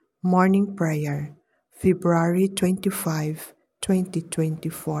Morning Prayer, February 25,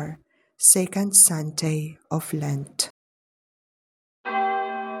 2024, Second Sunday of Lent.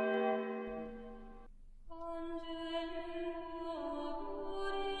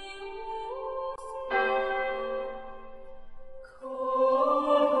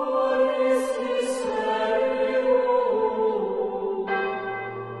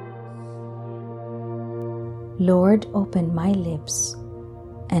 Lord, open my lips,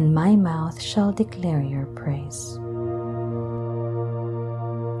 and my mouth shall declare your praise.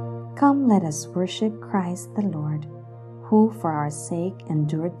 Come, let us worship Christ the Lord, who for our sake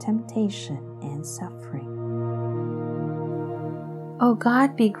endured temptation and suffering. O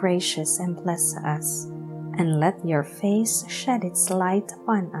God, be gracious and bless us, and let your face shed its light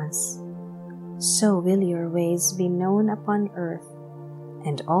upon us. So will your ways be known upon earth,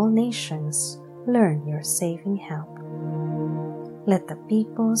 and all nations learn your saving help. Let the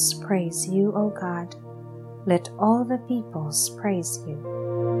peoples praise you, O God. Let all the peoples praise you.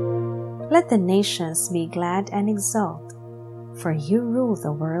 Let the nations be glad and exult, for you rule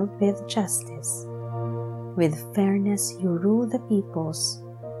the world with justice. With fairness you rule the peoples.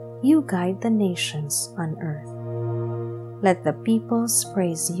 You guide the nations on earth. Let the peoples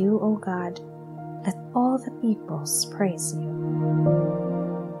praise you, O God. Let all the peoples praise you.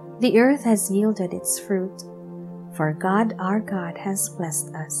 The earth has yielded its fruit, for God our God has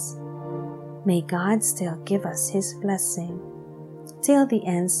blessed us. May God still give us his blessing, till the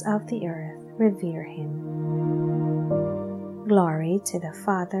ends of the earth revere him. Glory to the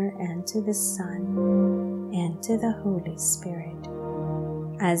Father, and to the Son, and to the Holy Spirit,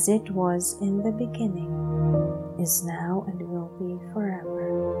 as it was in the beginning, is now, and will be forever.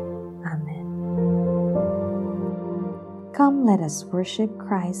 Amen. Come, let us worship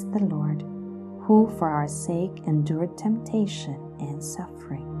Christ the Lord, who for our sake endured temptation and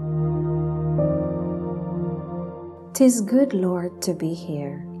suffering. 'Tis good, Lord, to be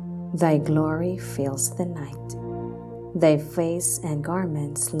here. Thy glory fills the night. Thy face and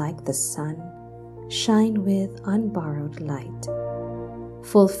garments like the sun shine with unborrowed light.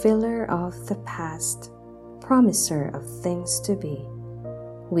 Fulfiller of the past, promiser of things to be,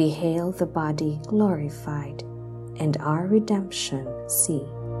 we hail the body glorified, and our redemption see.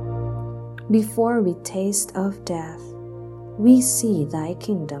 Before we taste of death, we see thy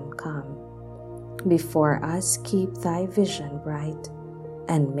kingdom come. Before us keep thy vision bright,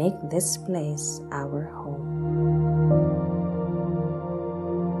 and make this place our home.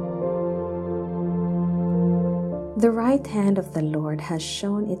 The right hand of the Lord has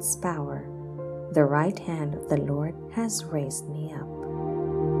shown its power. The right hand of the Lord has raised me up.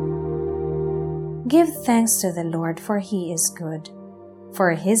 Give thanks to the Lord, for he is good,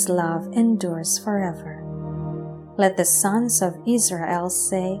 for his love endures forever. Let the sons of Israel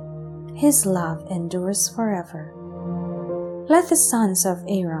say, his love endures forever. Let the sons of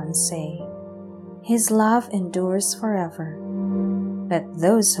Aaron say, his love endures forever. Let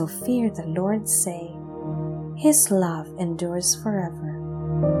those who fear the Lord say, his love endures forever.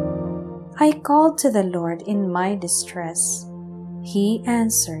 I called to the Lord in my distress. He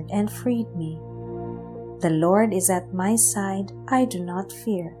answered and freed me. The Lord is at my side, I do not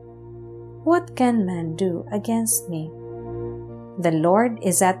fear. What can man do against me? The Lord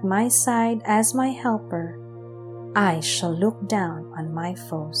is at my side as my helper. I shall look down on my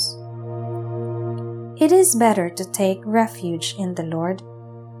foes. It is better to take refuge in the Lord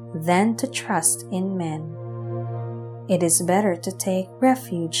than to trust in men. It is better to take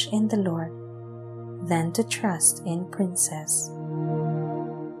refuge in the Lord than to trust in princes.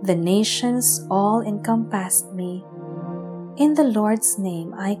 The nations all encompassed me. In the Lord's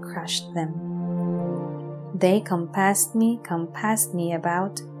name I crushed them. They compassed me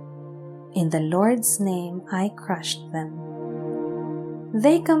about. In the Lord's name I crushed them.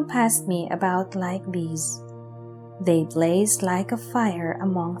 They compassed me about like bees. They blazed like a fire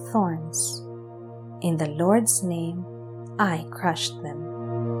among thorns. In the Lord's name I crushed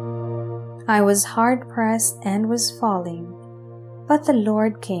them. I was hard pressed and was falling, but the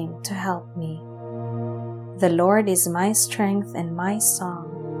Lord came to help me. The Lord is my strength and my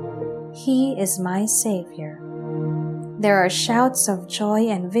song. He is my Savior. There are shouts of joy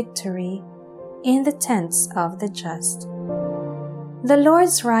and victory in the tents of the just. The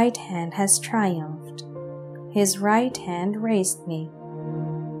Lord's right hand has triumphed. His right hand raised me.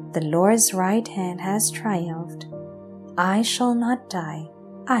 The Lord's right hand has triumphed. I shall not die,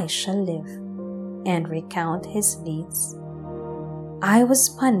 I shall live, and recount his deeds. I was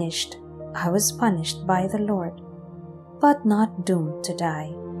punished by the Lord, but not doomed to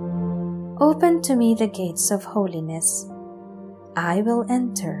die. Open to me the gates of holiness. I will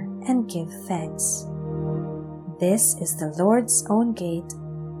enter and give thanks. This is the Lord's own gate,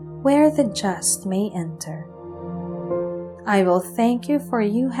 where the just may enter. I will thank you, for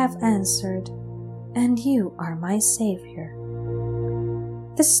you have answered, and you are my Savior.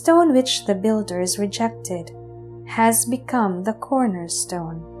 The stone which the builders rejected has become the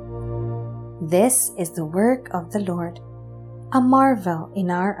cornerstone. This is the work of the Lord, a marvel in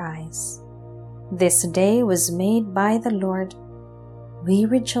our eyes. This day was made by the Lord. We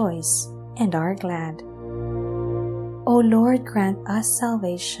rejoice and are glad. O Lord, grant us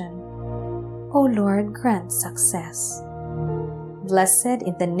salvation. O Lord, grant success. Blessed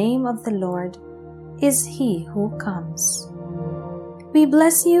in the name of the Lord is he who comes. We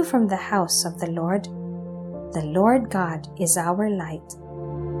bless you from the house of the Lord. The Lord God is our light.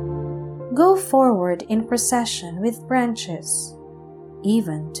 Go forward in procession with branches,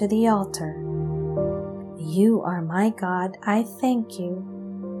 even to the altar. You are my God, I thank you.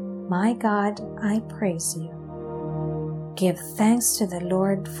 My God, I praise you. Give thanks to the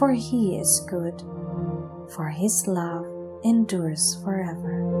Lord, for he is good, for his love endures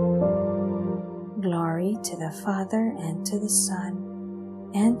forever. Glory to the Father, and to the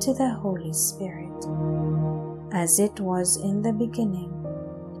Son, and to the Holy Spirit, as it was in the beginning,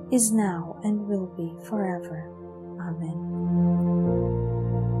 is now, and will be forever. Amen.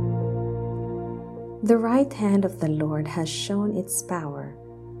 The right hand of the Lord has shown its power.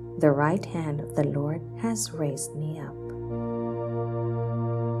 The right hand of the Lord has raised me up.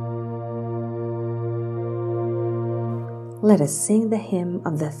 Let us sing the hymn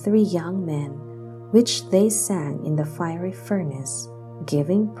of the three young men, which they sang in the fiery furnace,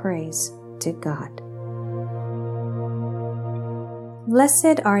 giving praise to God.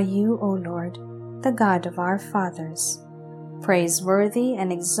 Blessed are you, O Lord, the God of our fathers, praiseworthy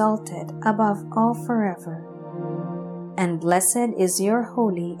and exalted above all forever. And blessed is your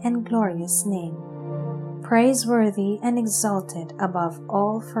holy and glorious name, praiseworthy and exalted above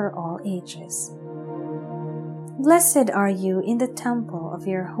all for all ages. Blessed are you in the temple of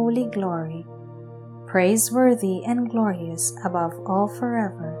your holy glory, praiseworthy and glorious above all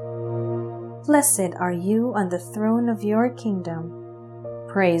forever. Blessed are you on the throne of your kingdom,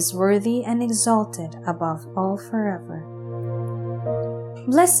 praiseworthy and exalted above all forever.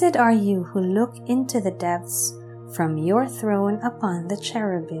 Blessed are you who look into the depths from your throne upon the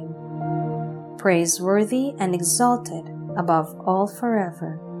cherubim, praiseworthy and exalted above all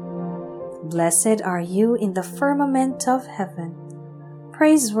forever. Blessed are you in the firmament of heaven,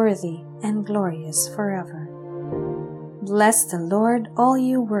 praiseworthy and glorious forever. Bless the Lord, all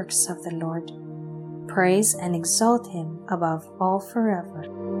you works of the Lord. Praise and exalt him above all forever.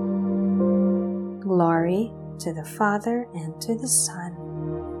 Glory to the Father, and to the Son,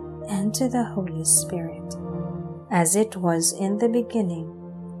 and to the Holy Spirit, as it was in the beginning,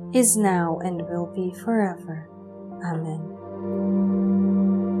 is now, and will be forever. Amen.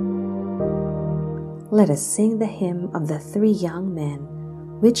 Let us sing the hymn of the three young men,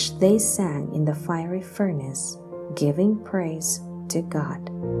 which they sang in the fiery furnace, giving praise to God.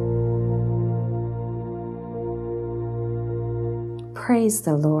 Praise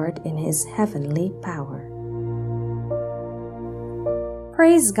the Lord in his heavenly power.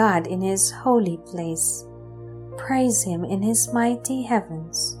 Praise God in his holy place. Praise him in his mighty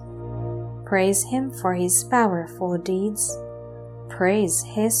heavens. Praise him for his powerful deeds. Praise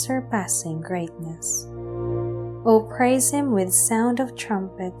his surpassing greatness. O praise him with sound of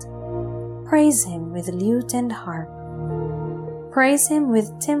trumpet. Praise him with lute and harp. Praise him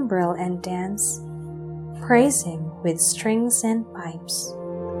with timbrel and dance. Praise him with strings and pipes.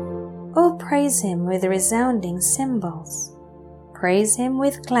 O praise him with resounding cymbals. Praise him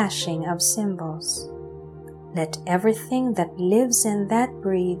with clashing of cymbals. Let everything that lives and that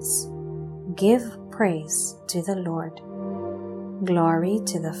breathes give praise to the Lord. Glory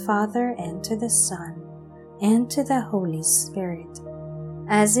to the Father, and to the Son, and to the Holy Spirit,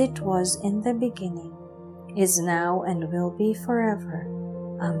 as it was in the beginning, is now, and will be forever.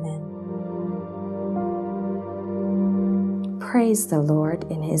 Amen. Praise the Lord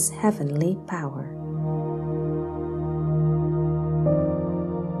in his heavenly power.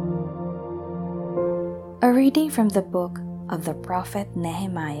 A reading from the book of the prophet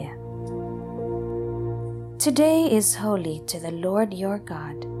Nehemiah. Today is holy to the Lord your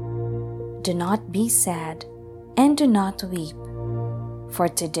God. Do not be sad, and do not weep, for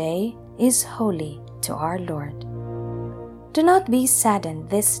today is holy to our Lord. Do not be saddened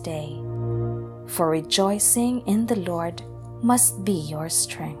this day, for rejoicing in the Lord must be your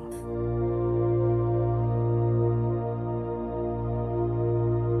strength.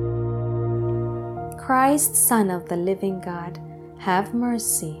 Christ, Son of the living God, have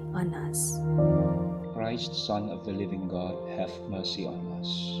mercy on us. Christ, Son of the living God, have mercy on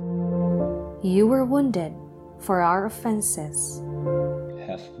us. You were wounded for our offenses.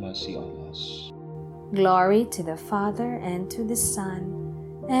 Have mercy on us. Glory to the Father, and to the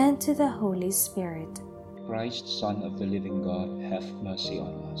Son, and to the Holy Spirit. Christ, Son of the living God, have mercy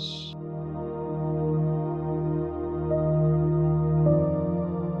on us.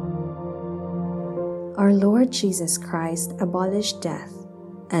 Our Lord Jesus Christ abolished death,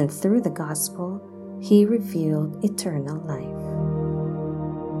 and through the gospel, He revealed eternal life.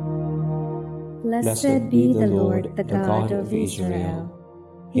 Blessed be the Lord, the God of Israel.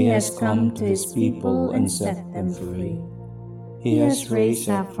 He has come to His people and set them free. He has raised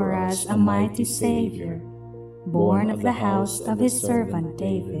up for us a mighty Savior, born of the house of His servant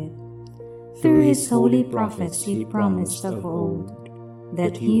David. Through His holy prophets He promised of old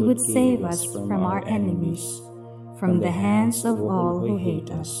that He would save us from our enemies, from the hands of all who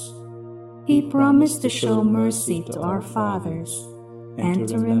hate us. He promised to show mercy to our fathers and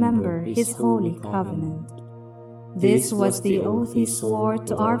to remember His holy covenant. This was the oath He swore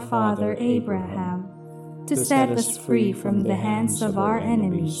to our father Abraham, to set us free from the hands of our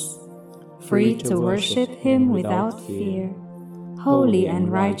enemies, free to worship Him without fear, holy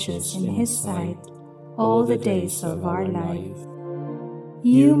and righteous in His sight all the days of our life.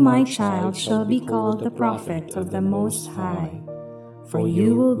 You, my child, shall be called the prophet of the Most High, for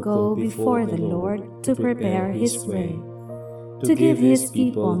you will go before the Lord to prepare His way, to give His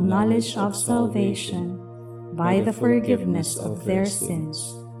people knowledge of salvation by the forgiveness of their sins.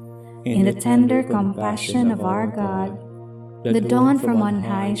 In the tender compassion of our God, the dawn from on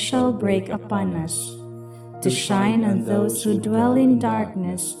high shall break upon us, to shine on those who dwell in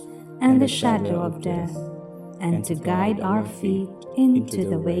darkness and the shadow of death, and to guide our feet into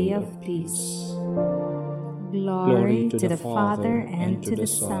the way of peace. Glory to the Father, and to the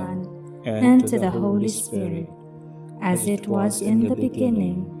Son, and to the Holy Spirit, as it was in the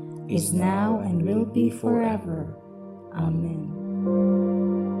beginning, is now, and will be forever. Amen.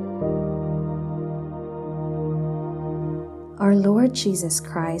 Our Lord Jesus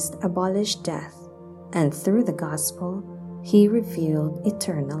Christ abolished death, and through the gospel, He revealed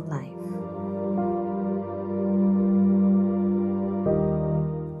eternal life.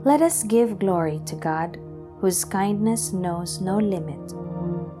 Let us give glory to God, whose kindness knows no limit.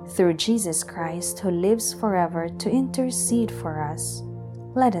 Through Jesus Christ, who lives forever to intercede for us,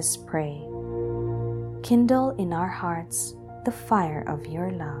 let us pray. Kindle in our hearts the fire of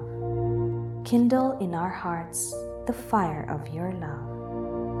your love. Kindle in our hearts the fire of your love.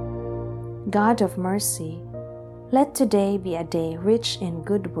 God of mercy, let today be a day rich in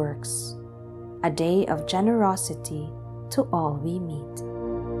good works, a day of generosity to all we meet.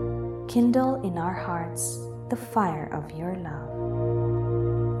 Kindle in our hearts the fire of your love.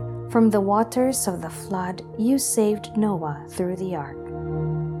 From the waters of the flood, you saved Noah through the ark.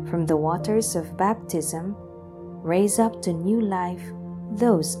 From the waters of baptism, raise up to new life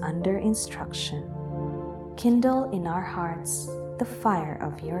those under instruction. Kindle in our hearts the fire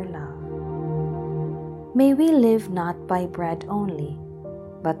of your love. May we live not by bread only,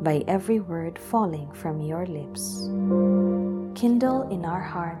 but by every word falling from your lips. Kindle in our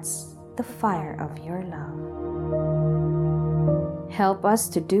hearts the fire of your love. Help us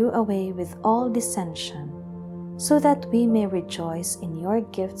to do away with all dissension, so that we may rejoice in your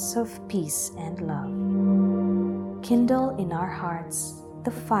gifts of peace and love. Kindle in our hearts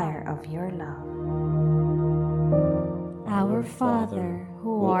the fire of your love. Our Father,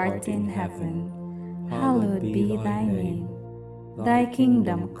 who art in heaven, hallowed be thy name. Thy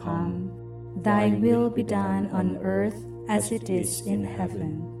kingdom come, thy will be done on earth as it is in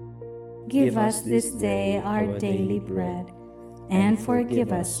heaven. Give us this day our daily bread, and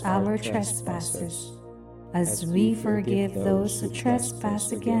forgive us our trespasses, as we forgive those who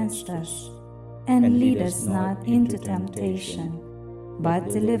trespass against us. And lead us not into temptation, but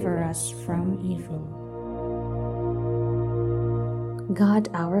deliver us from evil. God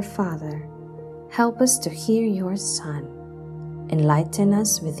our Father, help us to hear your Son. Enlighten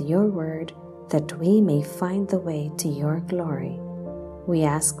us with your word, that we may find the way to your glory. We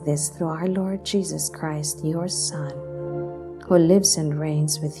ask this through our Lord Jesus Christ, your Son, who lives and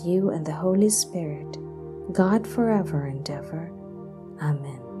reigns with you and the Holy Spirit, God forever and ever.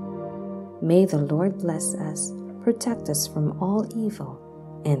 Amen. May the Lord bless us, protect us from all evil,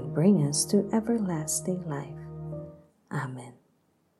 and bring us to everlasting life. Amen.